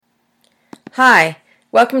Hi,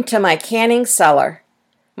 welcome to my canning cellar.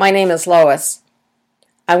 My name is Lois.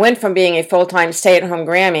 I went from being a full-time stay-at-home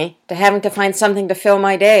Grammy to having to find something to fill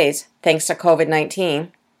my days, thanks to COVID-19.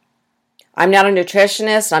 I'm not a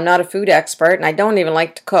nutritionist, I'm not a food expert, and I don't even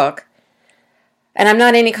like to cook. And I'm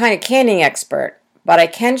not any kind of canning expert, but I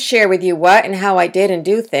can share with you what and how I did and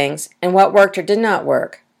do things, and what worked or did not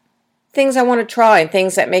work. Things I want to try and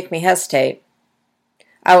things that make me hesitate.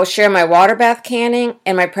 I will share my water bath canning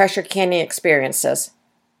and my pressure canning experiences.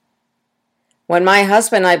 When my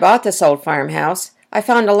husband and I bought this old farmhouse, I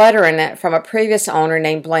found a letter in it from a previous owner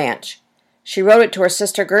named Blanche. She wrote it to her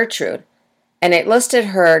sister Gertrude, and it listed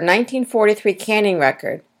her 1943 canning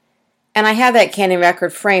record, and I have that canning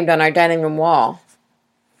record framed on our dining room wall.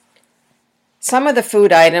 Some of the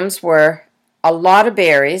food items were a lot of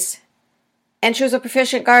berries, and she was a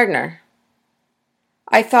proficient gardener.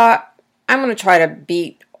 I thought, I'm going to try to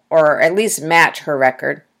beat or at least match her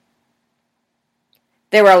record.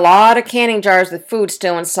 There were a lot of canning jars with food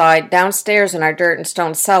still inside downstairs in our dirt and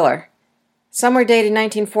stone cellar. Some were dated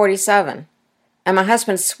 1947, and my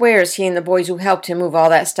husband swears he and the boys who helped him move all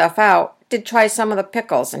that stuff out did try some of the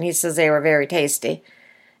pickles, and he says they were very tasty,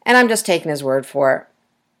 and I'm just taking his word for it.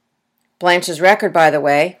 Blanche's record, by the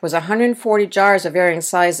way, was 140 jars of varying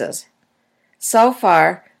sizes. So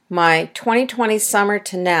far, my 2020 summer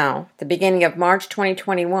to now, the beginning of March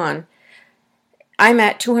 2021, I'm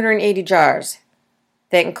at 280 jars.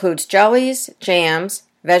 That includes jellies, jams,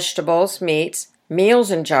 vegetables, meats,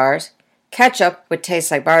 meals in jars, ketchup, which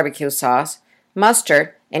tastes like barbecue sauce,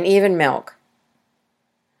 mustard, and even milk.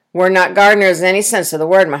 We're not gardeners in any sense of the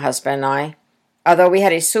word, my husband and I, although we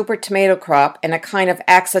had a super tomato crop and a kind of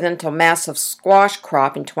accidental massive squash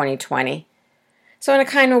crop in 2020. So in a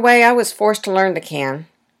kind of way, I was forced to learn to can.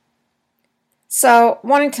 So,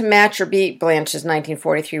 wanting to match or beat Blanche's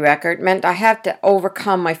 1943 record meant I had to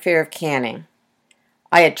overcome my fear of canning.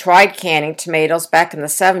 I had tried canning tomatoes back in the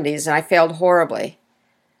 70s and I failed horribly.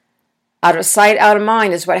 Out of sight, out of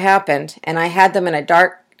mind is what happened, and I had them in a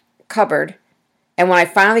dark cupboard, and when I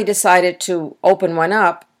finally decided to open one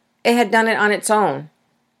up, it had done it on its own.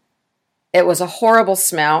 It was a horrible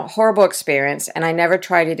smell, horrible experience, and I never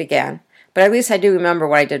tried it again, but at least I do remember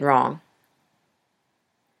what I did wrong.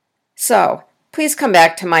 So, please come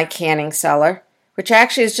back to my canning cellar, which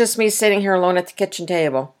actually is just me sitting here alone at the kitchen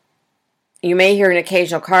table. You may hear an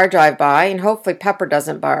occasional car drive by, and hopefully Pepper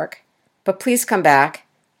doesn't bark. But please come back.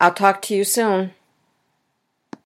 I'll talk to you soon.